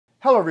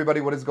Hello everybody,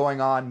 what is going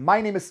on?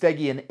 My name is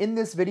Steggy, and in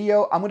this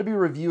video, I'm going to be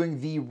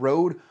reviewing the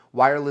Rode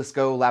Wireless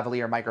Go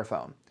lavalier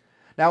microphone.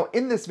 Now,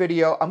 in this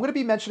video, I'm going to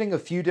be mentioning a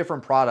few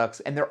different products,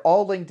 and they're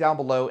all linked down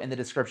below in the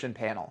description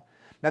panel.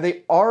 Now,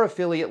 they are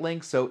affiliate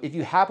links, so if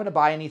you happen to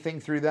buy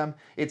anything through them,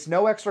 it's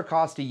no extra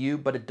cost to you,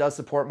 but it does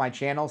support my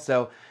channel,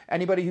 so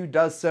anybody who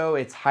does so,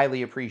 it's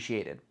highly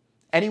appreciated.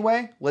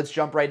 Anyway, let's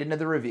jump right into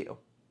the review.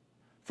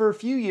 For a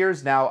few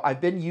years now,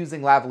 I've been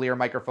using lavalier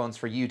microphones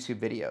for YouTube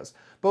videos,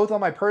 both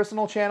on my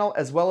personal channel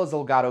as well as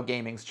Elgato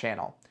Gaming's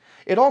channel.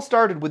 It all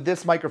started with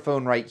this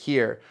microphone right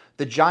here,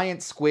 the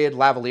Giant Squid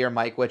lavalier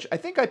mic, which I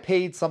think I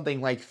paid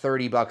something like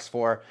 30 bucks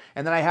for,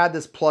 and then I had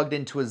this plugged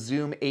into a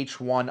Zoom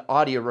H1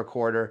 audio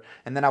recorder,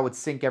 and then I would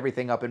sync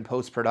everything up in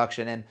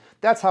post-production, and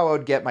that's how I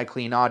would get my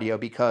clean audio,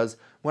 because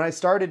when I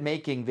started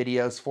making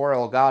videos for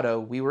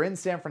Elgato, we were in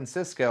San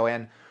Francisco,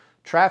 and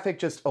traffic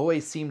just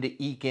always seemed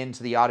to eke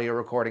into the audio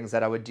recordings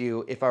that I would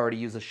do if I were to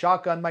use a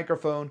shotgun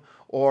microphone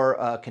or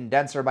a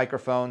condenser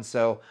microphone.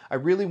 So I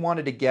really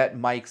wanted to get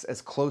mics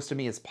as close to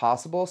me as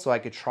possible so I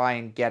could try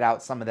and get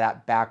out some of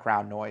that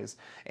background noise.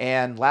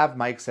 And lav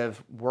mics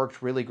have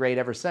worked really great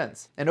ever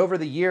since. And over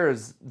the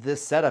years,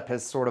 this setup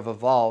has sort of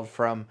evolved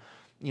from,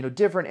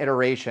 different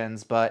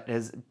iterations, but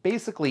has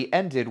basically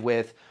ended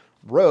with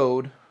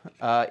Rode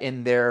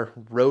in their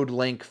Rode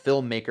Link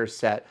Filmmaker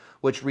set,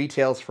 which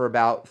retails for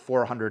about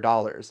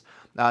 $400.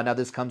 Now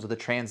this comes with a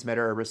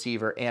transmitter, a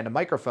receiver, and a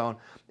microphone,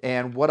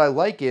 and what I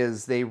like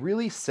is they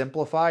really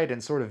simplified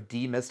and sort of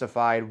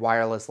demystified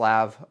wireless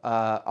lav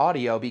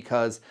audio,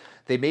 because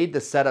they made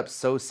the setup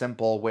so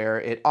simple where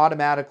it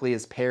automatically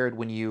is paired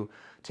when you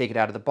take it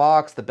out of the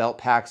box. The belt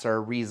packs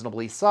are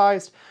reasonably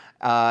sized,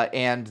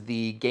 and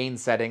the gain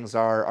settings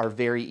are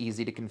very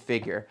easy to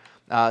configure.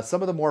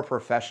 Some of the more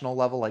professional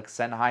level, like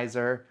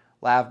Sennheiser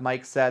lav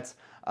mic sets,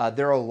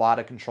 there are a lot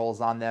of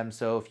controls on them,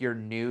 so if you're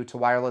new to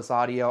wireless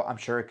audio, I'm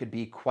sure it could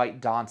be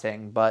quite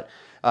daunting, but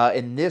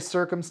in this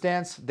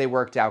circumstance, they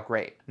worked out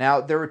great. Now,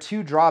 there are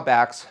two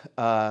drawbacks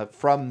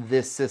from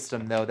this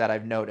system, though, that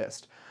I've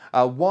noticed.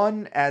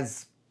 One,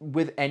 as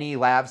with any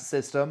lav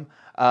system,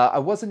 I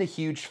wasn't a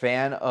huge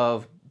fan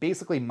of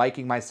basically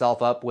miking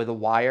myself up with a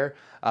wire,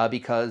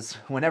 because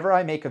whenever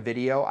I make a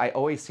video, I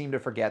always seem to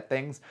forget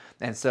things,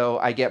 and so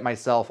I get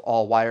myself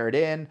all wired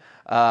in,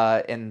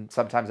 and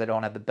sometimes I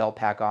don't have the belt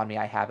pack on me.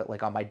 I have it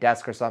like on my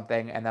desk or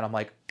something, and then I'm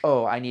like,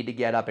 oh, I need to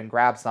get up and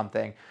grab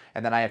something,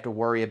 and then I have to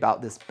worry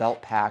about this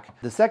belt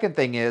pack. The second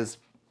thing is,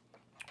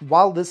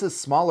 while this is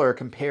smaller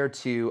compared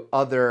to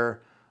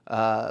other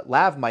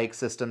lav mic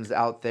systems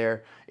out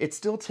there, it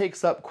still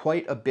takes up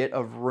quite a bit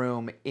of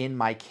room in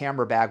my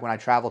camera bag when I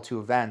travel to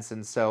events,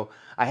 and so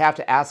I have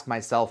to ask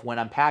myself when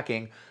I'm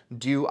packing,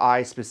 do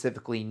I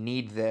specifically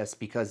need this?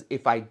 Because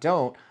if I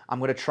don't, I'm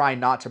going to try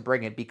not to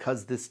bring it,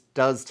 because this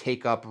does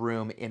take up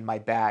room in my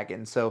bag.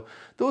 And so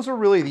those are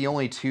really the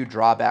only two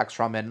drawbacks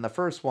from it, and the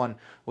first one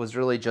was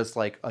really just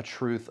like a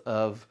truth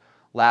of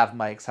lav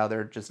mics, how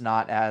they're just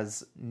not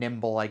as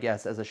nimble, I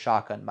guess, as a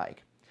shotgun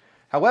mic.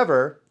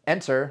 However,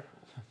 enter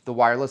the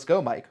Wireless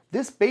Go mic.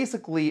 This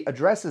basically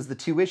addresses the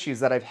two issues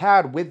that I've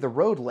had with the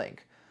Rode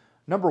Link.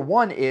 Number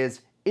one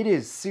is it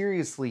is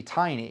seriously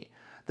tiny.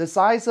 The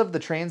size of the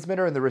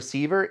transmitter and the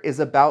receiver is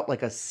about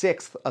like a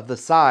sixth of the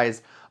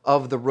size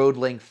of the Rode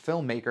Link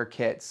Filmmaker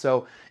kit,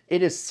 so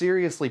it is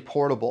seriously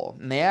portable.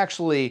 And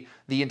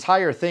the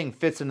entire thing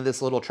fits into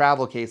this little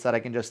travel case that I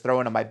can just throw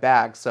into my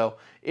bag, so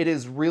it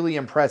is really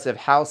impressive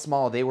how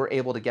small they were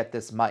able to get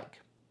this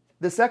mic.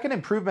 The second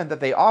improvement that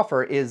they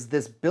offer is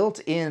this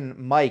built-in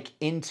mic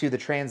into the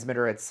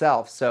transmitter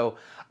itself. So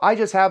I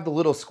just have the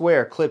little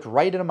square clipped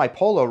right into my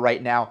Polo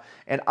right now,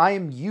 and I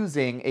am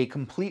using a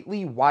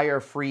completely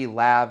wire-free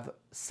lav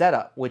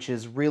setup, which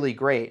is really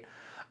great.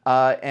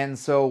 And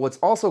so what's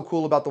also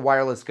cool about the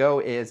Wireless Go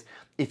is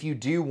if you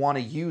do want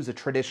to use a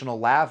traditional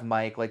lav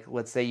mic, like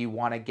let's say you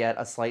want to get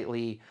a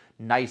slightly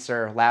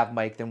nicer lav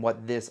mic than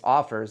what this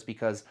offers,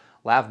 because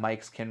lav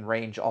mics can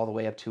range all the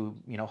way up to,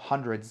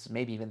 hundreds,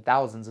 maybe even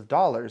thousands of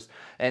dollars.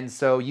 And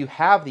so you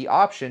have the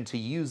option to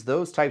use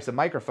those types of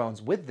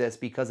microphones with this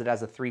because it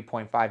has a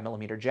 3.5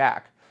 millimeter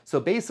jack. So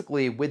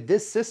basically, with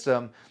this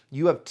system,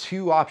 you have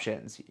two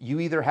options. You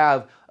either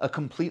have a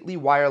completely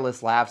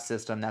wireless lav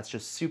system that's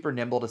just super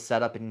nimble to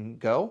set up and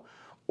go,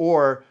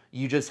 or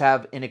you just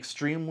have an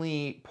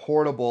extremely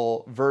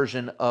portable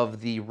version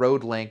of the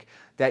Rode Link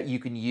that you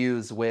can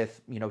use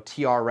with,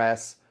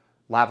 TRS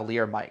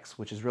lavalier mics,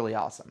 which is really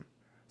awesome.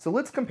 So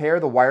let's compare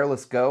the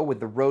Wireless Go with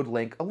the Rode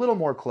Link a little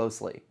more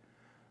closely.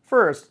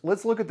 First,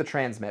 let's look at the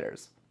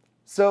transmitters.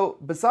 So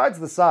besides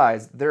the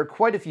size, there are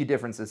quite a few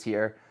differences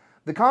here.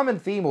 The common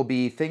theme will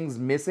be things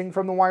missing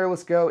from the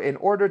Wireless Go in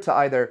order to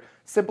either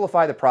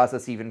simplify the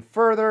process even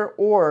further,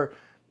 or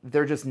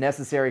they're just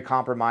necessary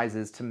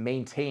compromises to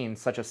maintain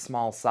such a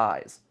small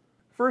size.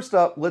 First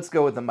up, let's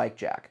go with the mic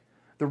jack.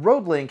 The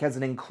Rode Link has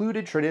an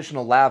included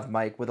traditional lav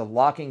mic with a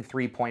locking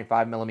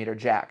 3.5 millimeter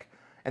jack,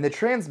 and the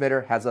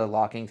transmitter has a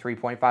locking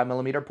 3.5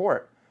 millimeter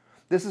port.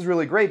 This is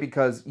really great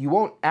because you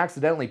won't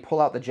accidentally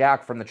pull out the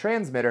jack from the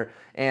transmitter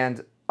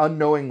and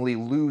unknowingly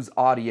lose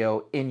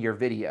audio in your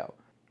video.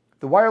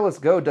 The Wireless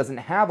Go doesn't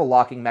have a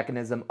locking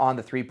mechanism on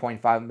the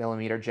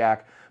 3.5mm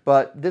jack,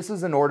 but this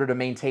is in order to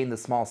maintain the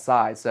small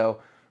size, so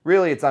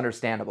really it's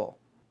understandable.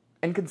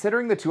 And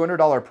considering the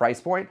 $200 price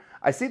point,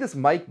 I see this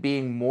mic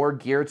being more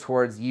geared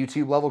towards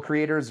YouTube level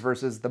creators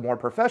versus the more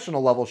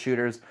professional level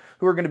shooters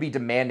who are going to be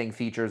demanding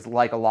features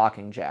like a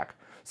locking jack.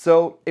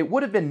 So it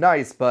would have been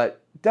nice,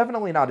 but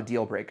definitely not a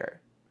deal breaker.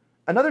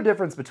 Another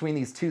difference between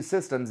these two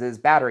systems is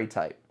battery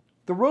type.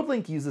 The Rode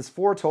Link uses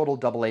 4 total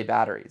AA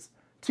batteries,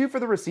 2 for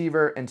the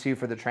receiver and 2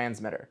 for the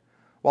transmitter,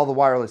 while the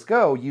Wireless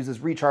Go uses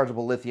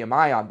rechargeable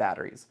lithium-ion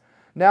batteries.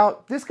 Now,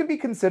 this can be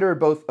considered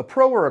both a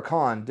pro or a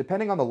con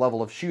depending on the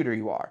level of shooter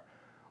you are.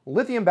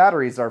 Lithium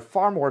batteries are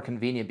far more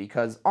convenient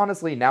because,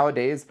 honestly,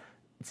 nowadays,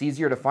 it's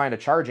easier to find a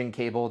charging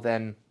cable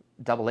than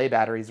AA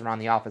batteries around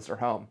the office or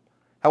home.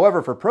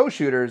 However, for pro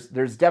shooters,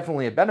 there's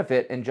definitely a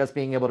benefit in just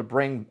being able to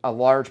bring a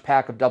large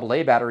pack of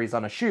AA batteries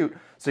on a shoot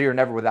so you're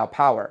never without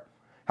power.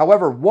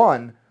 However,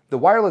 1, the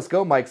Wireless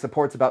Go mic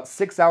supports about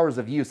 6 hours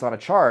of use on a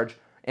charge,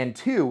 and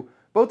 2,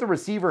 both the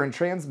receiver and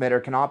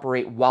transmitter can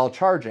operate while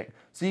charging,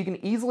 so you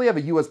can easily have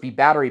a USB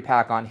battery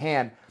pack on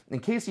hand in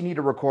case you need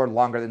to record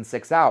longer than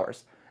 6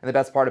 hours. And the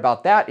best part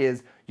about that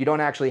is you don't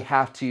actually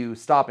have to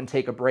stop and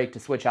take a break to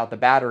switch out the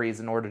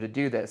batteries in order to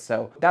do this,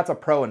 so that's a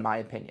pro in my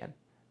opinion.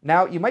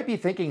 Now, you might be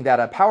thinking that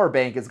a power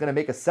bank is going to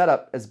make a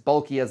setup as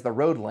bulky as the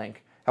Rode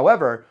Link.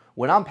 However,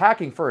 when I'm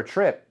packing for a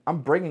trip,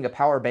 I'm bringing a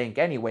power bank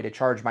anyway to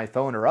charge my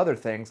phone or other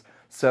things,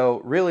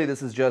 so really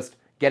this is just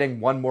getting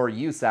one more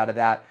use out of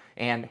that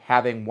and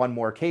having one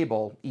more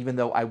cable, even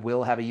though I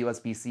will have a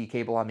USB-C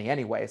cable on me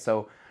anyway,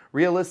 so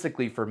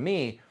realistically for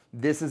me,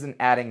 this isn't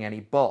adding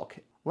any bulk.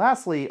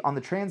 Lastly, on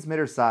the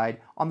transmitter side,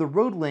 on the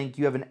Rode Link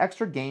you have an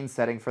extra gain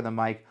setting for the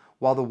mic,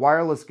 while the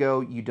Wireless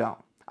Go you don't.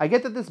 I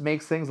get that this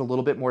makes things a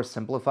little bit more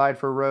simplified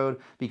for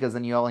Rode because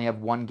then you only have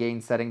one gain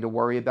setting to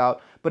worry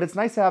about, but it's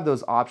nice to have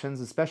those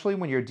options, especially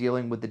when you're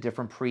dealing with the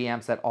different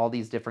preamps that all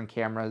these different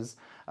cameras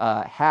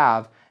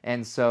have,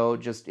 and so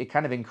just it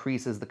kind of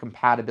increases the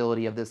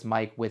compatibility of this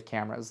mic with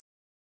cameras.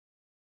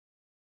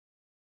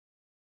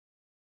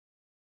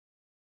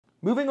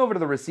 Moving over to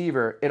the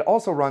receiver, it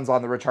also runs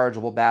on the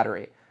rechargeable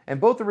battery,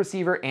 and both the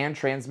receiver and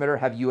transmitter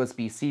have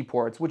USB-C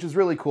ports, which is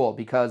really cool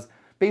because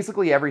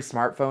basically every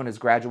smartphone has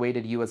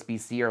graduated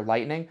USB-C or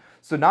Lightning,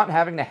 so not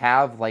having to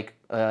have like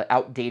an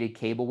outdated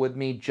cable with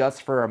me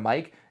just for a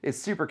mic is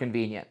super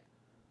convenient.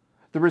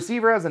 The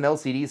receiver has an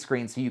LCD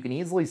screen so you can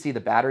easily see the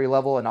battery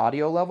level and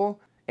audio level,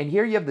 and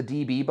here you have the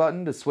dB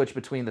button to switch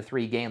between the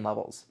 3 gain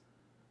levels.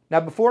 Now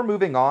before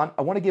moving on,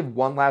 I want to give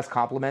one last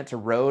compliment to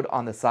Rode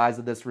on the size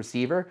of this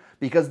receiver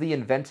because the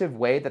inventive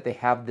way that they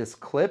have this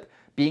clip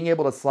being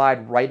able to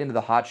slide right into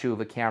the hot shoe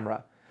of a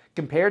camera.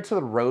 Compared to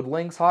the Rode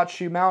Link's hot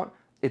shoe mount,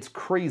 it's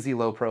crazy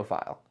low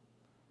profile.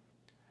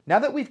 Now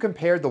that we've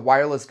compared the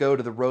Wireless Go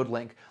to the Rode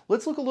Link,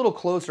 let's look a little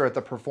closer at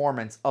the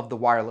performance of the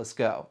Wireless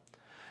Go.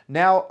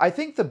 Now, I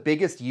think the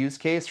biggest use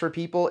case for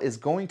people is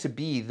going to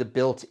be the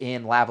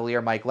built-in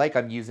lavalier mic like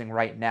I'm using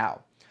right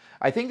now.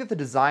 I think that the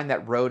design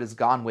that Rode has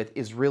gone with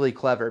is really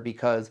clever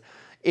because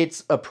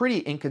it's a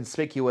pretty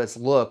inconspicuous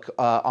look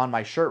on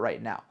my shirt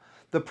right now.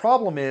 The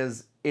problem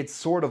is it's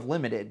sort of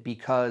limited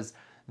because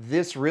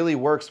this really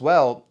works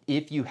well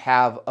if you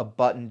have a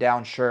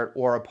button-down shirt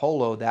or a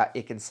polo that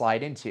it can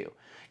slide into.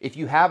 If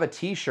you have a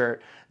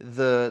t-shirt,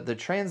 the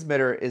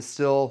transmitter is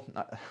still,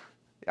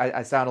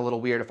 I sound a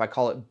little weird if I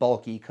call it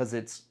bulky because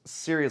it's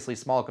seriously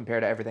small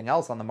compared to everything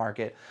else on the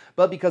market,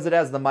 but because it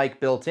has the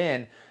mic built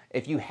in,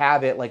 if you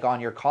have it like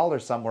on your collar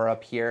somewhere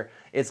up here,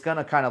 it's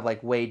gonna kind of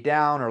like weigh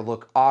down or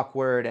look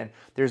awkward, and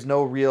there's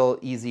no real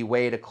easy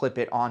way to clip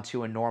it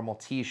onto a normal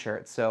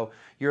t-shirt. So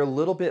you're a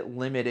little bit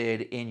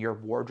limited in your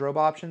wardrobe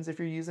options if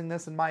you're using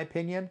this, in my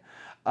opinion.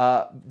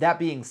 That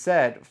being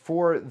said,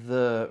 for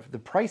the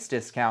price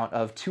discount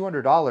of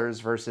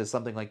 $200 versus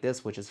something like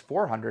this, which is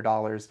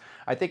 $400,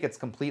 I think it's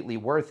completely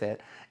worth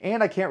it.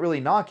 And I can't really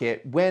knock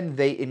it when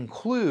they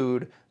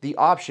include the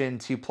option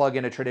to plug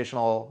in a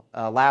traditional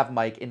lav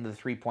mic into the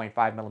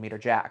 3.5mm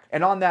jack.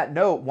 And on that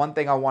note, one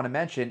thing I want to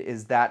mention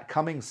is that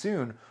coming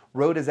soon,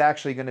 Rode is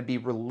actually going to be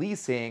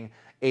releasing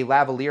a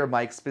lavalier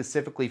mic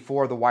specifically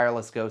for the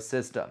Wireless Go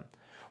system.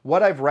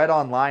 What I've read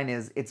online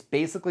is it's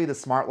basically the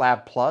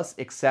SmartLav Plus,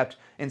 except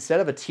instead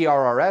of a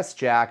TRRS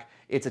jack,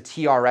 it's a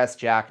TRS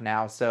jack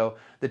now. So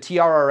the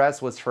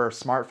TRRS was for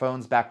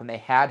smartphones back when they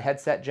had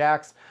headset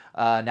jacks.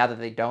 Now that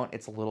they don't,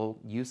 it's a little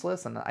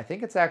useless, and I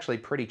think it's actually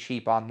pretty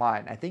cheap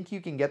online. I think you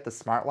can get the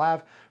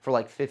SmartLav for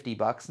like 50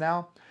 bucks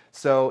now.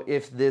 So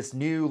if this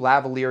new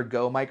lavalier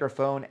Go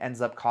microphone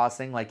ends up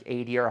costing like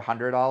 $80 or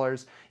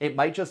 $100, it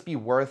might just be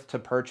worth to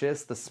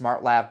purchase the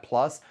SmartLav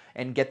Plus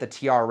and get the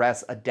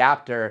TRS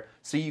adapter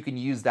so you can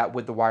use that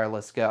with the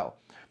Wireless Go.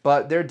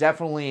 But they're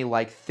definitely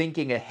like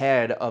thinking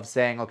ahead of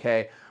saying,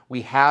 okay,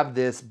 we have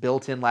this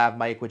built-in lav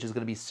mic, which is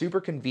going to be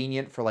super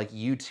convenient for like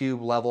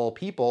YouTube level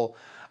people.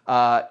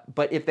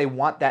 But if they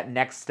want that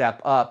next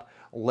step up,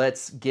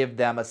 let's give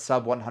them a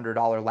sub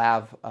 $100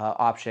 lav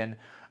option.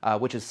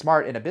 which is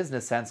smart in a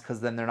business sense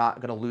because then they're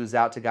not going to lose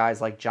out to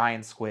guys like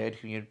Giant Squid,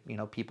 who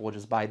people will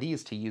just buy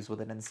these to use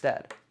with it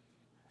instead.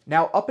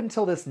 Now, up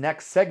until this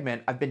next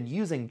segment, I've been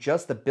using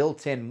just the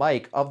built-in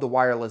mic of the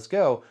Wireless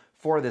Go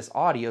for this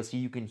audio so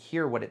you can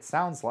hear what it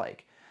sounds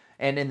like.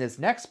 And in this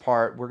next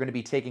part, we're going to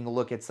be taking a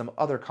look at some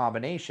other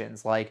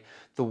combinations like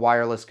the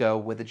Wireless Go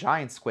with the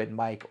Giant Squid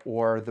mic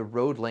or the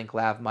Rode Link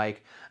Lav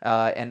mic,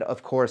 and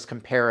of course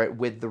compare it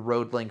with the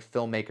Rode Link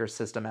Filmmaker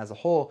system as a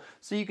whole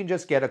so you can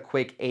just get a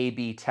quick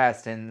A/B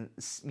test and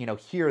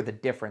hear the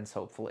difference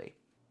hopefully.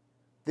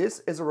 This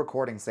is a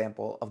recording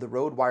sample of the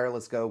Rode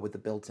Wireless Go with the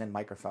built-in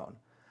microphone.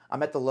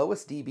 I'm at the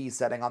lowest dB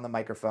setting on the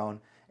microphone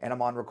and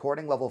I'm on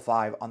recording level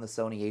 5 on the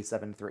Sony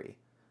a7 III.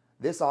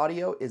 This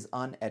audio is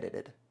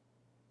unedited.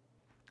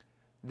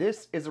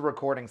 This is a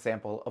recording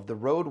sample of the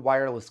Rode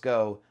Wireless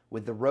Go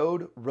with the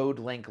Rode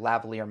Link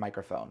Lavalier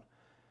microphone.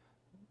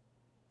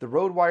 The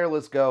Rode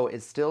Wireless Go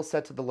is still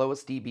set to the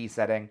lowest dB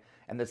setting,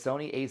 and the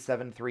Sony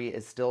a7 III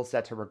is still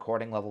set to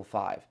recording level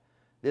 5.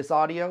 This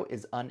audio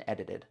is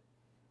unedited.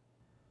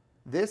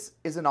 This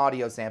is an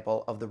audio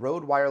sample of the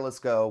Rode Wireless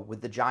Go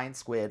with the Giant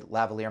Squid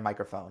lavalier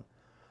microphone.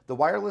 The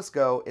Wireless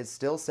Go is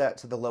still set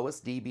to the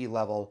lowest dB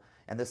level,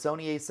 and the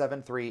Sony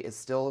a7 III is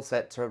still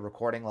set to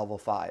recording level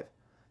 5.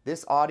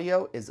 This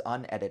audio is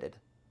unedited.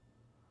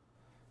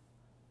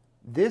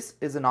 This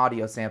is an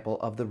audio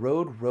sample of the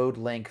Rode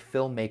Link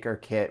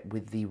Filmmaker kit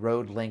with the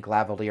Rode Link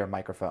lavalier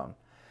microphone.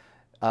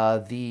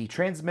 The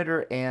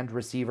transmitter and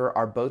receiver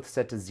are both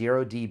set to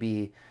 0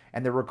 dB,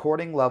 and the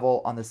recording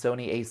level on the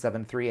Sony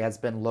a7 III has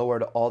been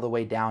lowered all the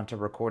way down to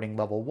recording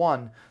level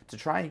 1 to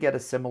try and get a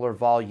similar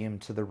volume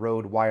to the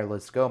Rode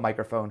Wireless Go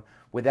microphone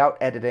without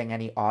editing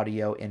any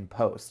audio in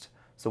post.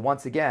 So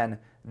once again,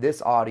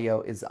 this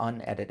audio is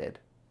unedited.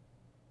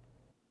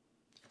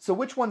 So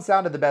which one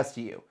sounded the best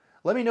to you?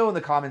 Let me know in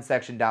the comment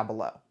section down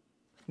below.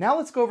 Now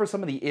let's go over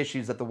some of the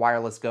issues that the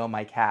Wireless Go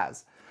mic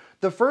has.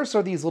 The first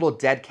are these little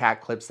dead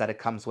cat clips that it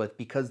comes with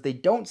because they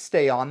don't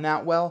stay on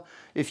that well.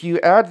 If you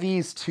add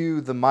these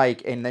to the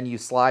mic and then you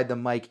slide the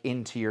mic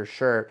into your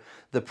shirt,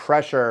 the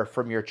pressure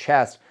from your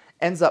chest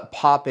ends up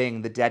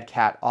popping the dead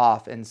cat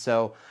off. And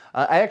so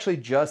I actually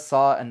just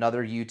saw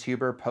another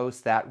YouTuber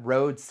post that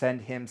Rode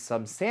sent him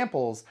some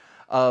samples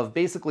of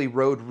basically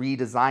Rode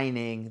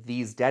redesigning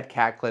these dead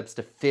cat clips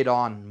to fit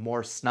on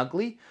more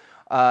snugly.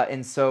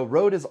 And so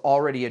Rode is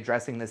already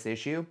addressing this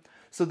issue.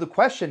 So the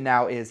question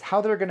now is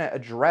how they're going to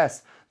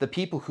address the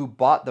people who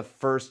bought the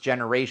first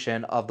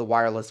generation of the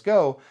Wireless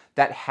Go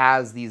that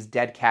has these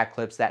dead cat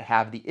clips that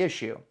have the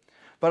issue.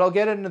 But I'll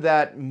get into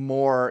that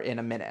more in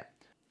a minute.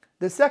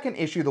 The second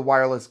issue the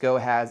Wireless Go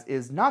has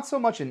is not so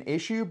much an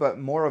issue, but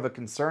more of a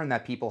concern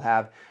that people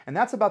have, and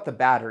that's about the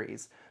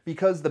batteries.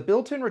 Because the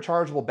built-in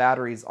rechargeable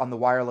batteries on the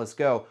Wireless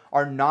Go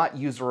are not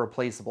user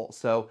replaceable.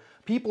 So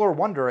people are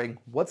wondering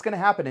what's going to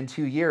happen in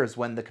 2 years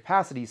when the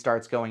capacity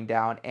starts going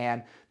down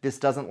and this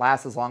doesn't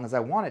last as long as I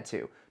want it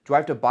to. Do I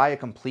have to buy a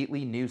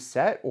completely new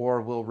set, or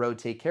will Rode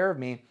take care of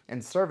me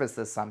and service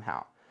this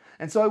somehow?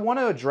 And so I want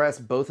to address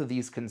both of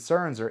these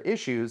concerns or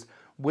issues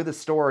with a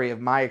story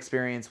of my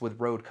experience with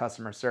Rode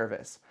customer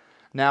service.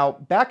 Now,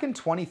 back in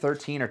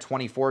 2013 or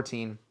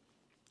 2014,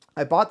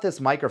 I bought this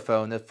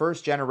microphone, the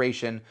first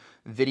generation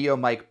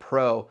VideoMic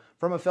Pro,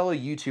 from a fellow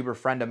YouTuber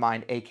friend of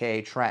mine,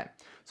 aka Trent.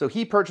 So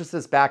he purchased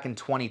this back in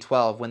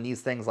 2012 when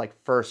these things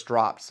like first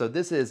dropped. So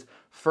this is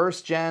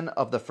first gen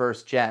of the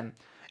first gen.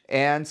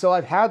 And so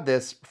I've had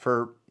this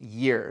for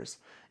years.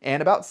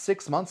 And about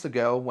 6 months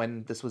ago,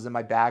 when this was in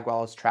my bag while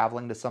I was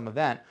traveling to some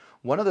event,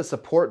 one of the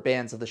support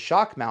bands of the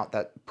shock mount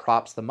that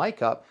props the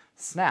mic up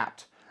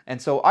snapped.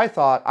 And so I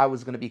thought I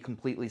was going to be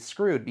completely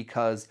screwed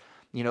because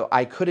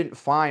I couldn't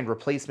find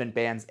replacement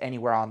bands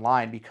anywhere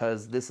online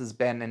because this has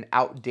been an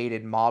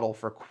outdated model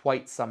for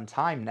quite some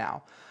time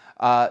now.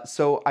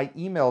 So I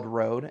emailed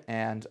Rode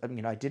and,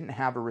 I didn't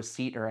have a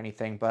receipt or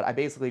anything, but I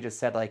basically just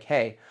said like,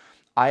 hey,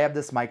 I have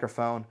this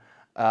microphone.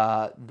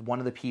 One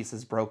of the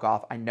pieces broke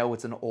off. I know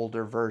it's an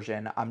older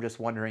version. I'm just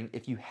wondering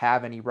if you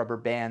have any rubber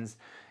bands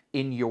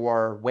in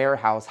your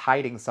warehouse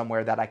hiding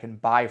somewhere that I can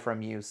buy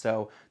from you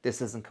so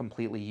this isn't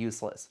completely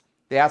useless.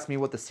 They asked me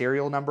what the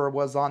serial number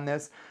was on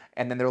this,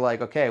 and then they're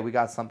like, okay, we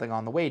got something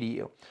on the way to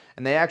you.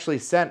 And they actually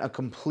sent a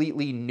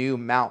completely new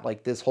mount,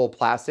 like this whole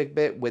plastic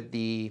bit with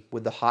the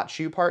hot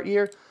shoe part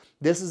here.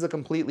 This is a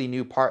completely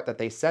new part that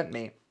they sent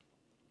me.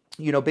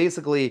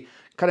 Basically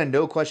kind of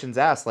no questions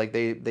asked. Like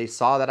they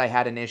saw that I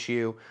had an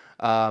issue.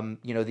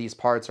 These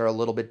parts are a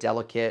little bit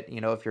delicate,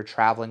 if you're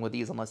traveling with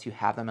these, unless you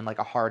have them in like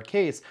a hard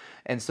case.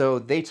 And so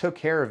they took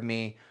care of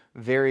me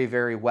very,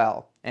 very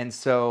well. And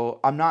so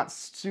I'm not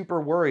super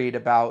worried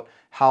about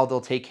how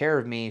they'll take care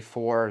of me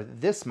for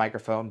this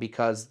microphone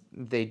because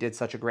they did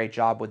such a great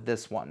job with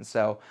this one.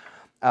 So,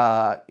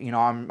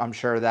 I'm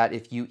sure that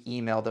if you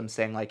email them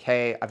saying like,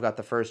 hey, I've got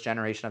the first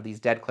generation of these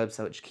dead clips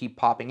that keep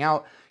popping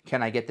out,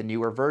 can I get the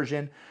newer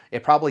version?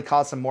 It probably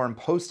costs them more in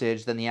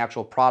postage than the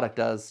actual product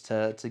does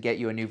to get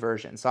you a new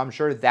version. So I'm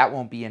sure that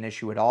won't be an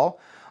issue at all.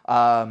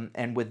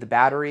 And with the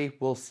battery,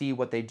 we'll see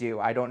what they do.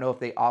 I don't know if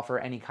they offer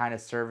any kind of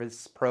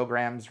service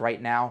programs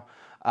right now.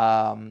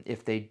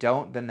 If they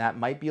don't, then that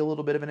might be a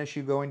little bit of an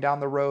issue going down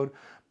the road.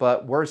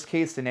 But worst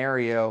case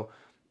scenario,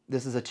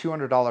 this is a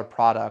 $200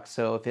 product.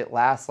 So if it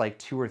lasts like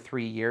 2 or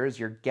 3 years,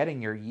 you're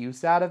getting your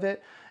use out of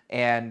it.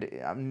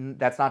 And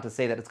that's not to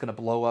say that it's going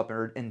to blow up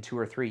in 2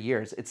 or 3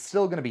 years. It's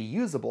still going to be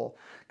usable.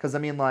 Because I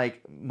mean,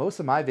 like most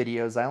of my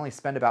videos, I only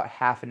spend about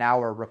half an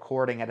hour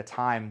recording at a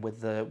time with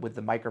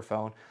the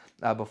microphone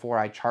before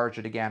I charge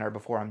it again or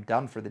before I'm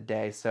done for the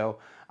day. So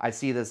I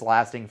see this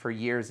lasting for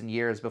years and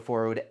years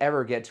before it would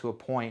ever get to a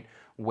point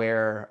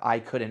where I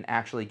couldn't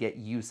actually get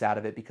use out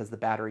of it because the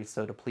battery's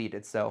so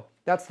depleted. So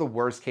that's the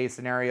worst case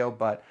scenario,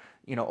 but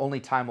you know, only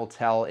time will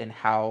tell in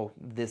how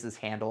this is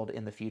handled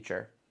in the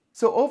future.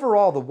 So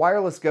overall, the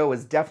Wireless Go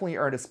has definitely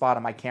earned a spot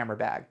on my camera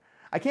bag.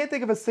 I can't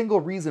think of a single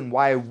reason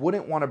why I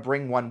wouldn't want to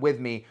bring one with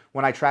me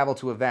when I travel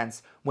to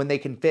events when they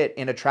can fit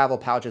in a travel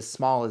pouch as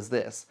small as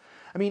this.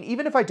 I mean,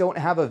 even if I don't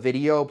have a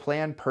video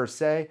plan per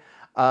se,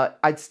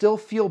 I'd still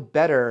feel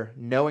better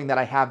knowing that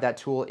I have that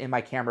tool in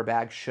my camera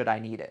bag should I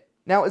need it.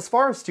 Now, as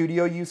far as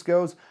studio use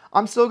goes,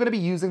 I'm still going to be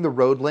using the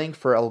Rode Link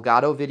for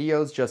Elgato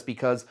videos just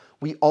because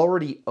we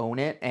already own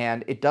it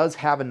and it does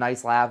have a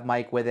nice lav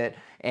mic with it,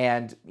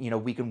 and you know,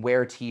 we can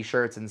wear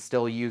t-shirts and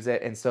still use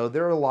it, and so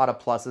there are a lot of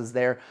pluses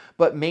there,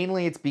 but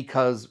mainly it's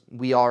because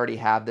we already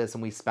have this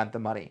and we spent the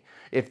money.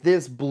 If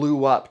this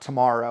blew up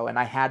tomorrow and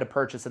I had to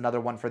purchase another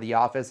one for the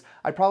office,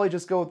 I'd probably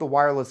just go with the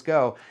Wireless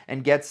Go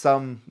and get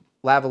some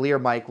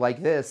lavalier mic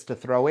like this to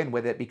throw in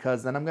with it,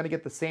 because then I'm going to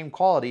get the same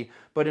quality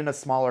but in a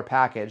smaller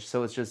package,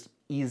 so it's just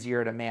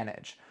easier to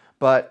manage.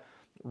 But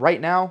right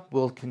now,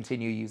 we'll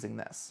continue using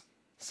this.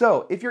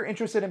 So if you're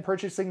interested in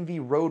purchasing the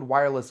Rode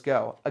Wireless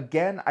Go,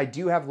 again, I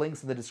do have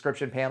links in the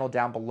description panel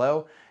down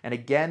below, and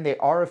again, they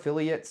are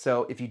affiliate,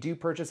 so if you do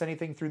purchase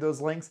anything through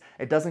those links,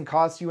 it doesn't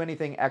cost you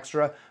anything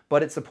extra,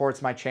 but it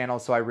supports my channel,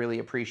 so I really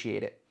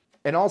appreciate it.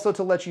 And also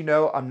to let you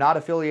know, I'm not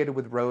affiliated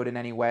with Rode in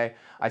any way.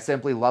 I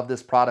simply love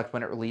this product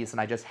when it released and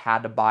I just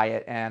had to buy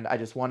it, and I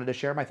just wanted to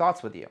share my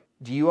thoughts with you.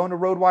 Do you own a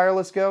Rode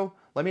Wireless Go?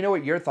 Let me know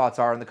what your thoughts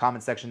are in the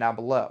comment section down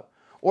below.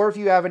 Or if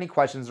you have any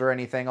questions or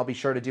anything, I'll be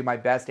sure to do my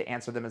best to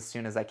answer them as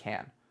soon as I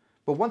can.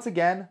 But once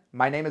again,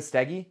 my name is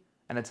Steggy,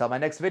 and until my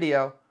next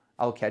video,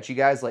 I'll catch you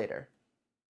guys later.